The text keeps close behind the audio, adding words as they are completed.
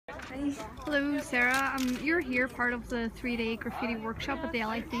Hi. Hello Sarah, you're here part of the 3-day graffiti workshop at the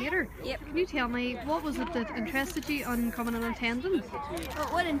LI Theatre. Yep. Can you tell me, what was it that interested you on coming and attending? Well,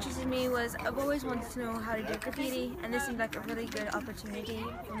 what interested me was I've always wanted to know how to do graffiti, and this seemed like a really good opportunity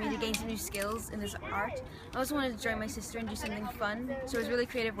for me to gain some new skills in this art. I also wanted to join my sister and do something fun, so it was a really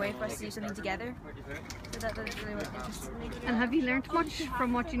creative way for us to do something together. So that was really what interested me. And have you learnt much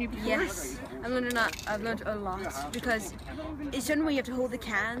from what you knew before? Yes, I've learned a lot, because it's certain way you have to hold the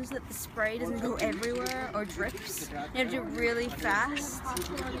cans so that the spray doesn't go everywhere or drips. You have to do it really fast.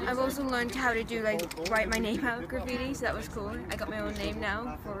 I've also learned how to do write my name out graffiti, so that was cool. I got my own name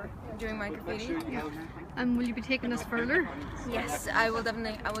now for doing my graffiti. Yeah. And will you be taking this further? Yes, I will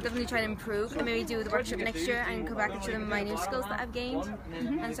definitely try to improve and maybe do the workshop next year and go back and show them my new skills that I've gained,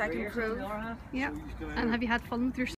 and so I can improve. Yeah. And have you had fun with your